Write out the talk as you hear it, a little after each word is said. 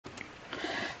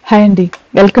Hi అండి,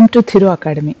 welcome to థిరు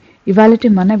academy. ఇవాళటి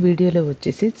మన వీడియోలో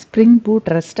వచ్చేసి స్ప్రింగ్ బూట్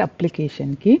రెస్ట్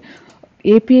అప్లికేషన్కి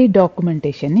ఏపీఐ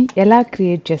డాక్యుమెంటేషన్ని ఎలా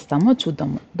క్రియేట్ చేస్తామో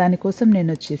చూద్దాము. దానికోసం నేను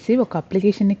వచ్చేసి ఒక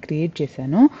అప్లికేషన్ని క్రియేట్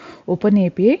చేశాను. Open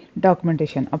API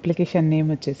documentation application name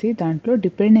వచ్చేసి, దాంట్లో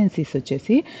డిపెండెన్సీస్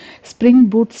వచ్చేసి spring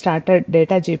boot starter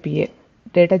data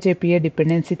JPA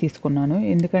dependency తీసుకున్నాను.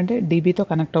 ఎందుకంటే డీబీతో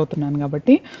కనెక్ట్ అవుతున్నాను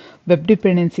కాబట్టి వెబ్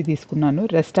డిపెండెన్సీ తీసుకున్నాను.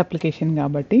 రెస్ట్ అప్లికేషన్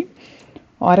కాబట్టి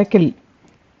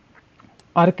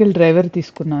ఆరకిల్ డ్రైవర్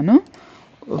తీసుకున్నాను.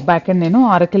 బ్యాక్ ఎండ్ నేను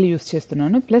ఆరకిల్ యూస్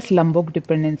చేస్తున్నాను. ప్లస్ లంబోక్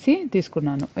డిపెండెన్సీ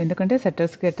తీసుకున్నాను. ఎందుకంటే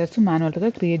సెట్టర్స్ గెటర్స్ మాన్యువల్గా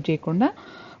క్రియేట్ చేయకుండా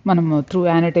మనము త్రూ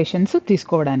యానోటేషన్స్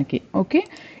తీసుకోవడానికి. ఓకే,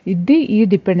 ఈ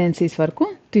డిపెండెన్సీస్ వరకు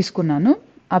తీసుకున్నాను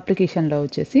అప్లికేషన్లో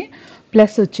వచ్చేసి.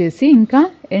 ప్లస్ వచ్చేసి ఇంకా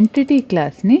ఎంటిటీ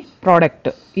క్లాస్ని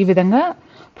ఈ విధంగా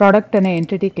ప్రోడక్ట్ అనే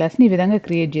ఎంటిటీ క్లాస్ని ఈ విధంగా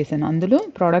క్రియేట్ చేశాను. అందులో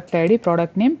product ID,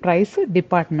 product name, price,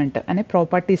 department అనే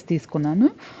ప్రాపర్టీస్ తీసుకున్నాను.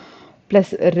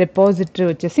 ప్లస్ రిపాజిటరీ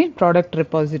వచ్చేసి ప్రోడక్ట్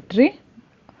రిపాజిటరీ,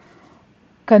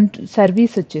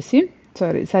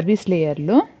 సర్వీస్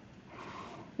లేయర్లో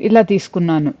ఇలా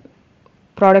తీసుకున్నాను.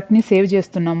 ప్రోడక్ట్ని సేవ్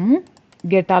చేస్తున్నాము.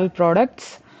 Get all products,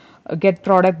 get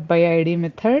product by ID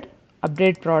method,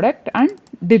 update product and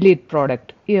delete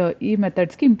product. ఈ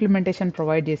మెథడ్స్కి ఇంప్లిమెంటేషన్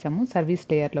ప్రొవైడ్ చేసాము సర్వీస్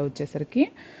లేయర్లో వచ్చేసరికి.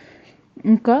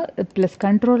 ఇంకా ప్లస్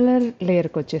కంట్రోలర్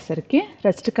లేయర్కి వచ్చేసరికి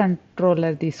రెస్ట్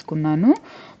కంట్రోలర్ తీసుకున్నాను.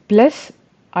 ప్లస్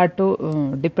ఆటో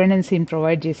డిపెండెన్సీని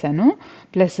ప్రొవైడ్ చేశాను.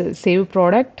 Plus save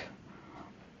product,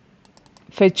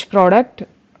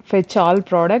 fetch all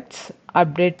products,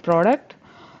 update product,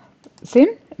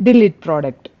 delete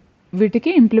product.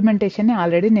 వీటికి implementation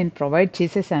already నేను ప్రొవైడ్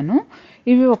చేసేసాను.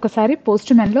 ఇవి ఒకసారి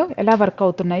పోస్ట్ మ్యాన్లో ఎలా వర్క్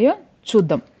అవుతున్నాయో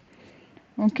చూద్దాం.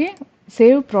 ఓకే,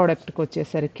 సేవ్ ప్రోడక్ట్కి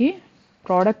వచ్చేసరికి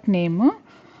ప్రోడక్ట్ నేమ్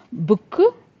బుక్,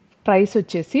 ప్రైస్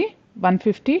వచ్చేసి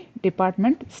 150,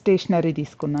 డిపార్ట్మెంట్ స్టేషనరీ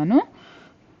తీసుకున్నాను.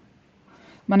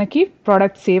 మనకి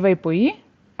ప్రోడక్ట్ సేవ్ అయిపోయి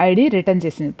ఐడి రిటర్న్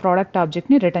చేసింది, ప్రోడక్ట్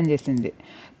ఆబ్జెక్ట్ని రిటర్న్ చేసింది.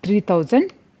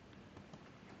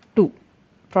 3002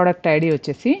 ప్రోడక్ట్ ఐడి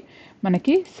వచ్చేసి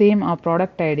మనకి సేమ్ ఆ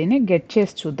ప్రోడక్ట్ ఐడిని గెట్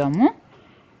చేసి చూద్దాము.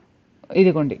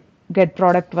 ఇదిగోండి, గెట్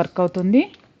ప్రోడక్ట్ వర్క్ అవుతుంది,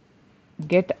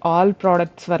 గెట్ ఆల్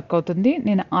ప్రోడక్ట్స్ వర్క్ అవుతుంది.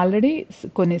 నేను ఆల్రెడీ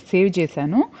కొన్ని సేవ్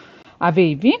చేశాను, అవే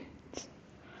ఇవి.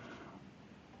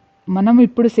 మనం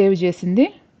ఇప్పుడు సేవ్ చేసింది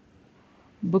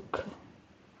బుక్,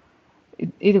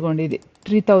 ఇదిగోండి, ఇది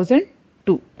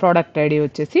 3002 ప్రోడక్ట్ ఐడి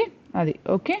వచ్చేసి అది.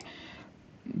 ఓకే,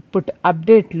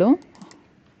 అప్డేట్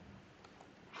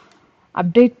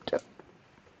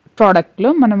ప్రోడక్ట్లో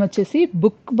మనం వచ్చేసి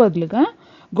బుక్ బదులుగా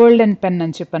గోల్డెన్ పెన్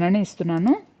అని చెప్పనని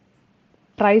ఇస్తున్నాను.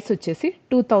 ప్రైస్ వచ్చేసి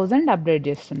 2000 అప్డేట్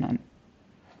చేస్తున్నాను.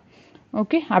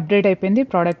 ఓకే, అప్డేట్ అయిపోయింది.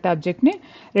 ప్రోడక్ట్ ఆబ్జెక్ట్ని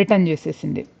రిటర్న్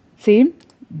చేసేసింది. సేమ్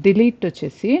డిలీట్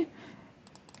వచ్చేసి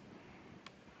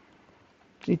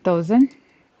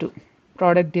 3002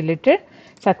 ప్రోడక్ట్ డిలీటెడ్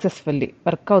సక్సెస్ఫుల్లీ.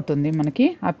 వర్క్ అవుతుంది మనకి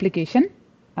application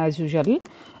as usual,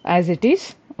 as it is.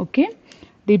 Okay,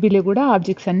 డీబీలో కూడా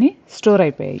ఆబ్జెక్ట్స్ అన్నీ స్టోర్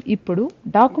అయిపోయాయి. ఇప్పుడు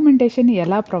డాక్యుమెంటేషన్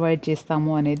ఎలా ప్రొవైడ్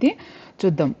చేస్తాము అనేది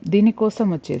చూద్దాం. దీనికోసం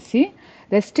వచ్చేసి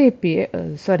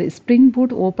spring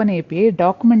boot open API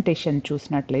documentation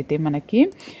చూసినట్లయితే మనకి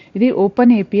ఇది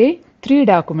ఓపెన్ ఏపీఐ 3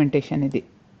 డాక్యుమెంటేషన్. ఇది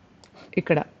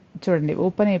ఇక్కడ చూడండి,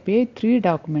 ఓపెన్ ఏపీఐ 3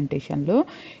 డాక్యుమెంటేషన్లో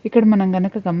ఇక్కడ మనం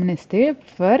కనుక గమనిస్తే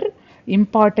ఫర్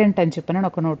ఇంపార్టెంట్ అని చెప్పిన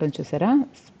ఒక నోట్ ఉంది చూసారా,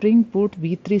 spring boot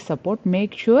V3 support,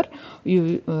 make sure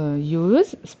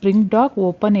use spring dock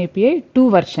open API 2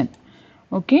 version.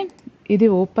 Okay, ఇది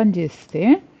ఓపెన్ చేస్తే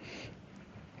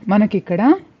మనకి ఇక్కడ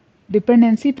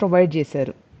డిపెండెన్సీ ప్రొవైడ్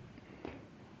చేశారు.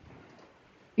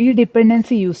 ఈ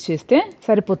డిపెండెన్సీ యూస్ చేస్తే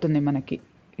సరిపోతుంది మనకి.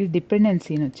 ఈ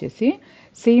డిపెండెన్సీని వచ్చేసి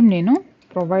సేమ్ నేను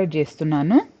ప్రొవైడ్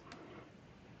చేస్తున్నాను.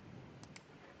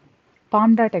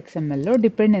 pom.xmlలో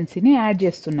డిపెండెన్సీని యాడ్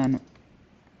చేస్తున్నాను.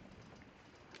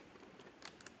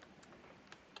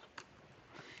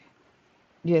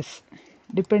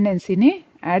 డిపెండెన్సీని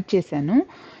యాడ్ చేశాను.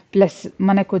 ప్లస్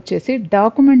మనకు వచ్చేసి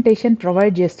డాక్యుమెంటేషన్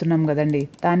ప్రొవైడ్ చేస్తున్నాం కదండి,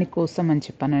 దానికోసం అని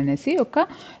చెప్పననేసి ఒక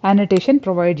యానోటేషన్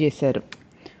ప్రొవైడ్ చేశారు.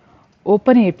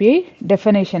 ఓపెన్ ఏపీఐ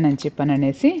డెఫినేషన్ అని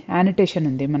చెప్పననేసి యానోటేషన్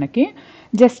ఉంది మనకి.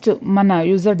 జస్ట్ మన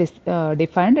యూజర్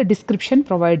డిఫైన్డ్ డిస్క్రిప్షన్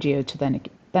ప్రొవైడ్ చేయొచ్చు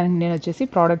దానికి నేను వచ్చేసి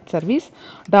ప్రోడక్ట్ సర్వీస్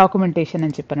డాక్యుమెంటేషన్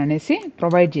అని చెప్పననేసి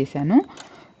ప్రొవైడ్ చేశాను.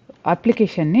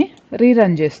 అప్లికేషన్ని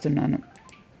రీరన్ చేస్తున్నాను.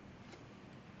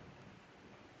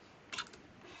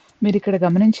 మీరు ఇక్కడ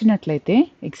గమనించినట్లయితే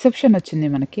ఎక్సెప్షన్ వచ్చింది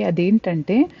మనకి.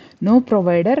 అదేంటంటే నో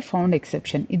ప్రొవైడర్ ఫౌండ్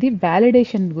ఎక్సెప్షన్. ఇది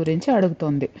వ్యాలిడేషన్ గురించి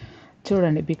అడుగుతోంది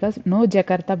చూడండి. Because no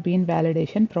Jakarta been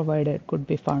validation provider could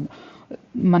be found.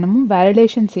 మనము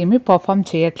వ్యాలిడేషన్స్ ఏమీ పర్ఫామ్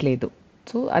చేయట్లేదు,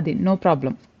 సో అది నో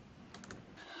ప్రాబ్లం.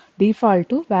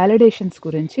 డిఫాల్ట్ వ్యాలిడేషన్స్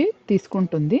గురించి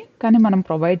తీసుకుంటుంది కానీ మనం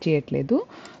ప్రొవైడ్ చేయట్లేదు,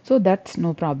 so that's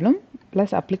no problem.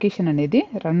 Plus application అనేది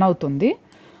రన్ అవుతుంది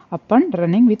up and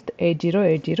running with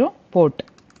 8080 port.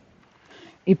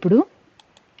 ఇప్పుడు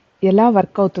ఎలా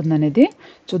వర్క్ అవుతుంది అనేది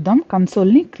చూద్దాం.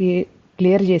 కన్సోల్ని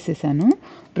క్లియర్ చేసేసాను.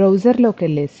 బ్రౌజర్లోకి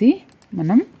వెళ్ళేసి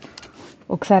మనం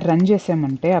ఒకసారి రన్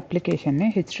చేసామంటే అప్లికేషన్ని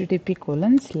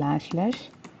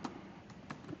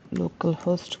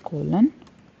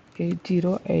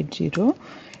http://localhost:8080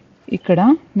 ఇక్కడ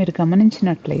మీరు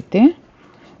గమనించినట్లయితే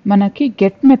మనకి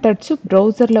గెట్ మెథడ్స్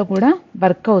బ్రౌజర్లో కూడా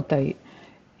వర్క్ అవుతాయి.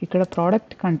 ఇక్కడ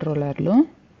ప్రోడక్ట్ కంట్రోలర్లో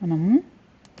మనము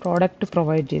ప్రోడక్ట్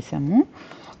ప్రొవైడ్ చేసాము.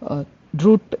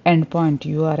 రూట్ ఎండ్ పాయింట్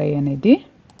యూఆర్ఐ అనేది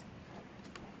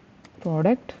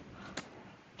ప్రోడక్ట్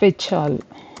ఫెచ్ ఆల్.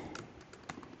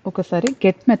 ఒకసారి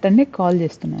గెట్ మెథడ్ని కాల్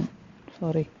చేస్తున్నాను.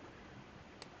 సారీ,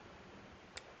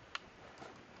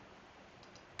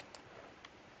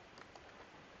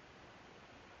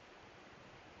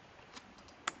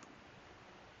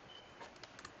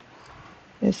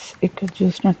 ఎస్ ఇక్కడ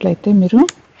చూసినట్లయితే మీరు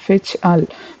ఫెచ్ ఆల్,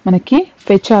 మనకి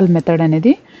ఫెచ్ ఆల్ మెథడ్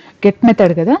అనేది గెట్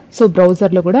మెథడ్ కదా, సో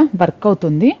బ్రౌజర్లో కూడా వర్క్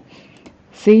అవుతుంది.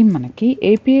 సేమ్ మనకి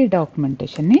ఏపీఐ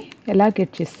డాక్యుమెంటేషన్ని ఎలా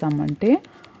గెట్ చేస్తామంటే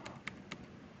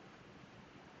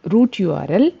route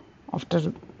URL after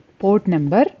port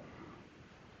number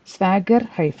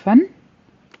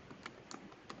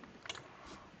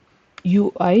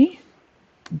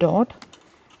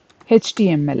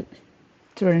swagger-ui.html.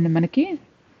 చూడండి, మనకి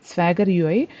స్వాగర్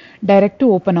యూఐ డైరెక్ట్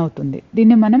ఓపెన్ అవుతుంది.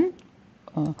 దీన్ని మనం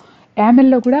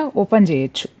యామెల్లో కూడా ఓపెన్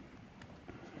చేయొచ్చు.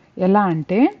 ఎలా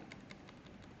అంటే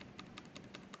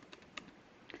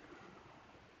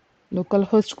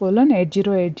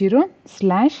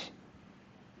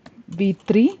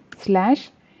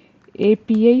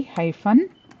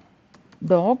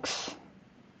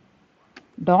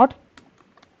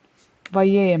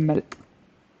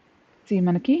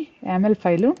మనకి యామెల్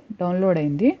ఫైలు డౌన్లోడ్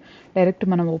అయింది. డైరెక్ట్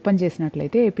మనం ఓపెన్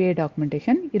చేసినట్లయితే ఏపీఐ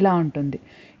డాక్యుమెంటేషన్ ఇలా ఉంటుంది.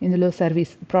 ఇందులో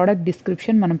సర్వీస్ ప్రోడక్ట్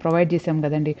డిస్క్రిప్షన్ మనం ప్రొవైడ్ చేసాం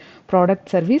కదండి, ప్రోడక్ట్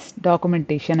సర్వీస్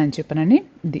డాక్యుమెంటేషన్ అని చెప్పనని.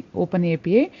 ఇది ఓపెన్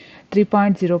ఏపీఐ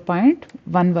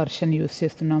 3.0.1 వర్షన్ యూస్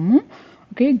చేస్తున్నాము.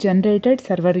 Okay, generated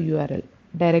server URL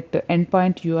direct end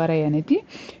point URI అనేది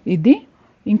ఇది.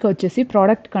 ఇంకా వచ్చేసి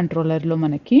ప్రోడక్ట్ కంట్రోలర్లో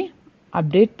మనకి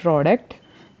అప్డేట్ ప్రోడక్ట్,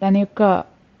 దాని యొక్క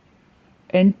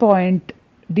end point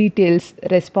details,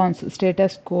 response,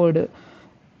 status code.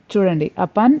 చూడండి,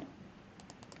 అపాన్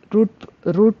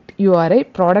రూట్ యూఆర్ఐ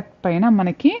ప్రోడక్ట్ పైన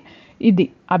మనకి ఇది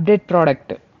అప్డేట్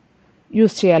ప్రోడక్ట్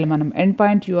యూస్ చేయాలి మనం ఎండ్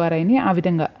పాయింట్ యూఆర్ఐని ఆ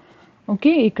విధంగా.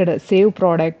 ఓకే, ఇక్కడ save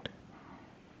product,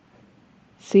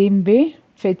 same way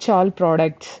fetch all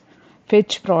products,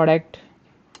 fetch product,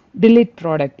 delete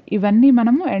product, ఇవన్నీ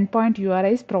మనము ఎండ్ పాయింట్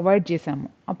యూఆర్ఐస్ ప్రొవైడ్ చేసాము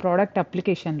ఆ ప్రోడక్ట్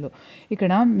అప్లికేషన్లో.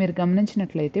 ఇక్కడ మీరు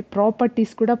గమనించినట్లయితే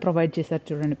ప్రాపర్టీస్ కూడా ప్రొవైడ్ చేశారు.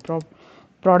 చూడండి,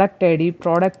 ప్రోడక్ట్ ఐడి,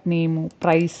 ప్రోడక్ట్ నేము,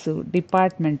 ప్రైస్,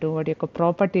 డిపార్ట్మెంటు, వాటి యొక్క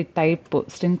property type,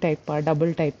 string టైపా,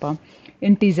 double టైపా,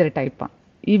 integer టైపా,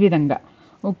 ఈ విధంగా.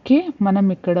 ఓకే, మనం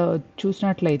ఇక్కడ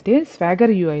చూసినట్లయితే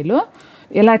స్వాగర్ యూఐలో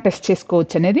ఎలా టెస్ట్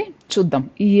చేసుకోవచ్చు అనేది చూద్దాం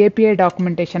ఈ ఏపీఐ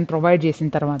డాక్యుమెంటేషన్ ప్రొవైడ్ చేసిన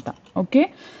తర్వాత. ఓకే,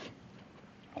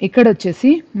 ఇక్కడ వచ్చేసి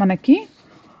మనకి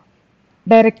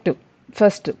డైరెక్ట్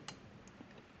ఫస్ట్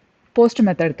పోస్ట్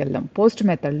మెథడ్కి వెళ్దాం. పోస్ట్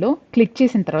మెథడ్లో క్లిక్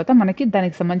చేసిన తర్వాత మనకి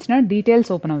దానికి సంబంధించిన డీటెయిల్స్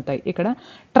ఓపెన్ అవుతాయి. ఇక్కడ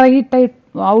ట్రై టైప్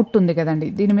అవుట్ ఉంది కదండి,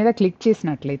 దీని మీద క్లిక్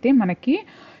చేసినట్లయితే మనకి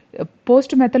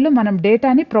పోస్ట్ మెథడ్లో మనం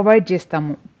డేటాని ప్రొవైడ్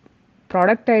చేస్తాము.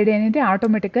 ప్రోడక్ట్ ఐడి అనేది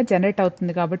ఆటోమేటిక్గా జనరేట్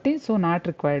అవుతుంది కాబట్టి so not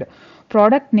required.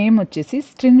 Product name వచ్చేసి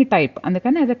స్ట్రింగ్ టైప్,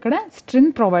 అందుకని అది అక్కడ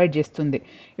స్ట్రింగ్ ప్రొవైడ్ చేస్తుంది.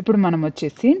 ఇప్పుడు మనం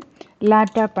వచ్చేసి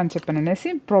ల్యాప్టాప్ అని చెప్పనేసి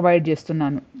ప్రొవైడ్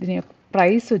చేస్తున్నాను. దీని యొక్క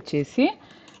ప్రైస్ వచ్చేసి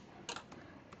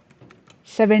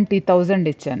 70,000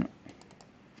 ఇచ్చాను.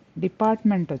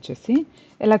 డిపార్ట్మెంట్ వచ్చేసి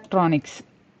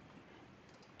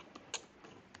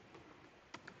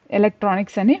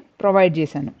ఎలక్ట్రానిక్స్ అని ప్రొవైడ్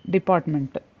చేశాను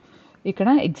డిపార్ట్మెంట్. ఇక్కడ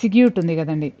ఎగ్జిక్యూట్ ఉంది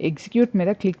కదండి, ఎగ్జిక్యూట్ మీద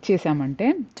క్లిక్ చేసామంటే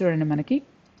చూడండి మనకి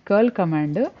కర్ల్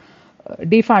కమాండ్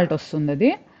డిఫాల్ట్ వస్తుంది.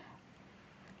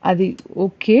 అది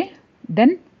ఓకే.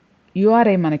 దెన్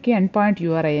యూఆర్ఐ మనకి ఎండ్ పాయింట్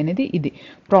యూఆర్ఐ అనేది ఇది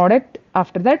product.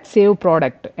 After that save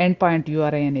product end point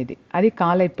URI అనేది అది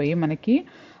కాల్ అయిపోయి మనకి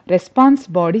రెస్పాన్స్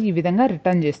బాడీ ఈ విధంగా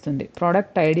రిటర్న్ చేస్తుంది.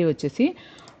 ప్రోడక్ట్ ఐడి వచ్చేసి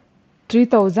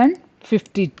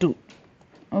 3052.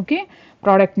 Okay,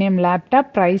 product name laptop,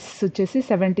 price వచ్చేసి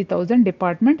 70,000,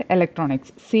 డిపార్ట్మెంట్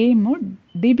ఎలక్ట్రానిక్స్. సేమ్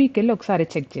డీబీకి వెళ్ళి ఒకసారి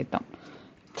చెక్ చేద్దాం.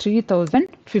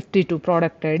 3052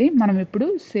 ప్రోడక్ట్ ఐడి. మనం ఇప్పుడు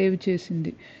సేవ్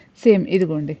చేసింది సేమ్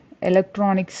ఇదిగోండి,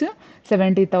 ఎలక్ట్రానిక్స్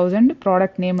 70,000,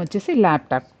 ప్రోడక్ట్ నేమ్ వచ్చేసి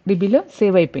ల్యాప్టాప్, డీబీలో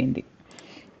సేవ్ అయిపోయింది.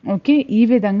 ఓకే, ఈ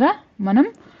విధంగా మనం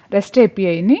రెస్ట్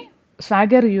ఏపీఐని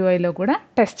స్వాగర్ యూఐలో కూడా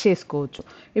టెస్ట్ చేసుకోవచ్చు.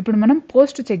 ఇప్పుడు మనం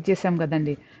పోస్ట్ చెక్ చేసాం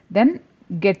కదండి, దెన్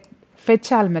గెట్ ఫెచ్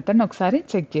ఆల్ మెథడ్ని ఒకసారి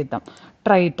చెక్ చేద్దాం.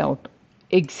 Try it out,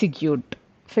 execute,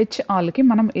 fetch ఆల్కి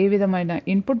మనం ఏ విధమైన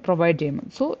ఇన్పుట్ ప్రొవైడ్ చేయము.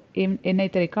 సో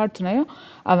ఎన్నైతే రికార్డ్స్ ఉన్నాయో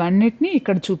అవన్నిటిని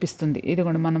ఇక్కడ చూపిస్తుంది. ఇది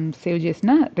కూడా మనం సేవ్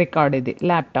చేసిన రికార్డ్, ఇది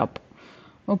laptop.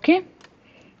 Okay,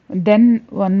 then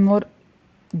one more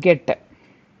get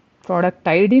product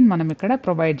ఐడిని మనం ఇక్కడ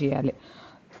ప్రొవైడ్ చేయాలి.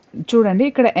 చూడండి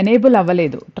ఇక్కడ ఎనేబుల్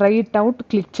అవ్వలేదు, ట్రై ఇట్ అవుట్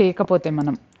క్లిక్ చేయకపోతే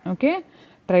మనం. Okay,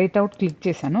 try it out click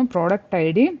చేశాను. Product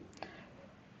ID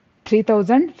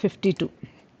 3052.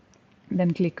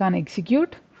 Then click on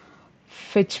execute.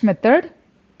 Fetch method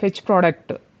fetch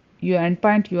product end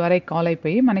point URI call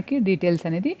అయిపోయి మనకి డీటెయిల్స్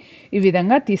అనేది ఈ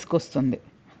విధంగా తీసుకొస్తుంది.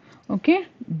 Okay,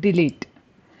 delete.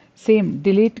 సేమ్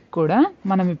డిలీట్ కూడా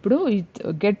మనం ఇప్పుడు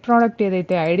గెట్ ప్రోడక్ట్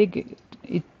ఏదైతే ఐడి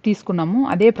తీసుకున్నామో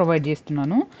అదే ప్రొవైడ్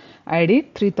చేస్తున్నాను. ఐడి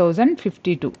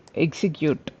 3052.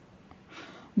 ఎగ్జిక్యూట్.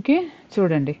 ఓకే,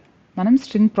 చూడండి మనం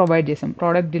స్ట్రింగ్ ప్రొవైడ్ చేసాం.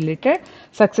 Product deleted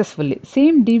successfully.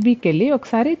 సేమ్ డీబీకి వెళ్ళి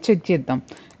ఒకసారి చెక్ చేద్దాం.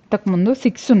 ఇంతకుముందు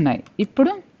 6 ఉన్నాయి,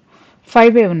 ఇప్పుడు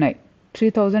 5 ఉన్నాయి.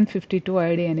 3052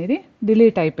 ఐడి అనేది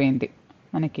డిలీట్ అయిపోయింది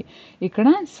మనకి. ఇక్కడ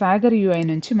స్వాగర్ యూఐ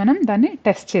నుంచి మనం దాన్ని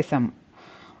టెస్ట్ చేసాము.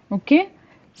 ఓకే,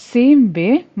 సేమ్ వే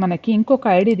మనకి ఇంకొక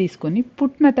ఐడి తీసుకొని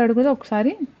పుట్ మెథడ్ కూడా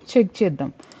ఒకసారి చెక్ చేద్దాం.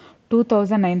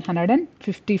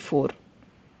 2954.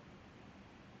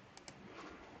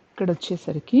 ఇక్కడ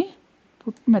వచ్చేసరికి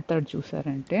పుట్ మెథడ్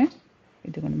చూసారంటే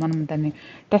ఇదిగోండి, మనం దాన్ని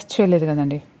టెస్ట్ చేయలేదు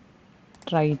కదండి.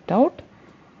 Try it out.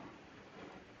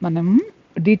 మనం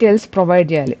డీటెయిల్స్ ప్రొవైడ్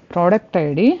చేయాలి. Product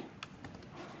ID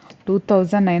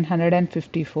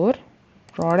 2954.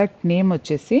 ప్రోడక్ట్ నేమ్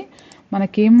వచ్చేసి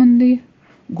మనకేముంది,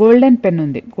 గోల్డెన్ పెన్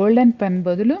ఉంది. గోల్డెన్ పెన్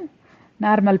బదులు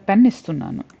నార్మల్ పెన్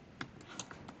ఇస్తున్నాను.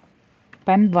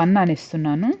 పెన్ 1 అని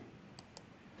ఇస్తున్నాను.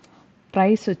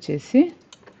 ప్రైస్ వచ్చేసి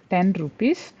 10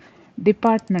 రూపీస్.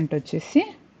 డిపార్ట్మెంట్ వచ్చేసి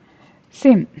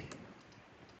సేమ్.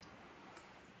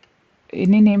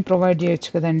 ఎన్ని నేమ్ ప్రొవైడ్ చేయొచ్చు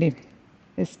కదండి.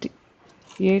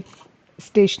 ఏ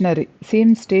స్టేషనరీ,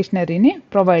 సేమ్ స్టేషనరీని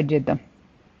ప్రొవైడ్ చేద్దాం.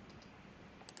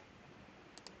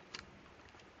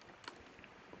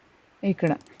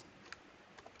 ఇక్కడ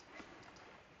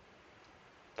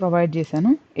ప్రొవైడ్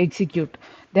చేశాను. ఎగ్జిక్యూట్.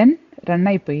 దెన్ రన్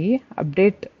అయిపోయి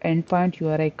update end point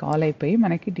URI call అయిపోయి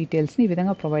మనకి డీటెయిల్స్ని ఈ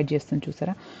విధంగా ప్రొవైడ్ చేస్తుంది.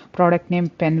 చూసారా, product name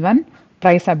pen 1,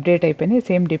 price update అయిపోయింది.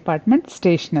 Same department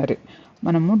stationery.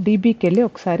 మనము డీబీకి వెళ్ళి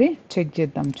ఒకసారి చెక్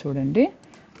చేద్దాం. చూడండి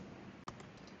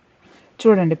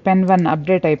పెన్ 1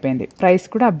 అప్డేట్ అయిపోయింది, ప్రైస్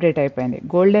కూడా అప్డేట్ అయిపోయింది.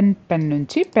 గోల్డెన్ పెన్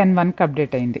నుంచి పెన్ 1కి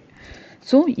అప్డేట్ అయింది.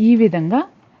 సో ఈ విధంగా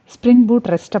స్ప్రింగ్ బూట్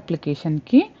రెస్ట్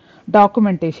అప్లికేషన్కి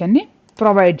డాక్యుమెంటేషన్ని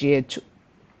ప్రొవైడ్ చేయొచ్చు.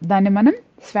 దాన్ని మనం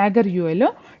స్వాగర్ యూఐలో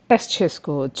టెస్ట్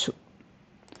చేసుకోవచ్చు.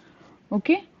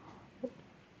 ఓకే,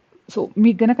 సో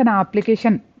మీకు గనక నా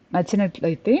అప్లికేషన్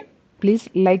నచ్చినట్లయితే ప్లీజ్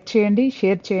లైక్ చేయండి,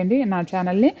 షేర్ చేయండి, నా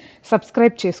ఛానల్ని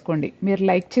సబ్స్క్రైబ్ చేసుకోండి. మీరు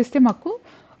లైక్ చేస్తే మాకు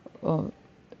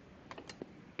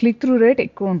క్లిక్ త్రూ రేట్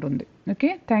ఎక్కువ ఉంటుంది. Okay,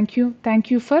 thank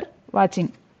you for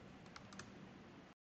watching.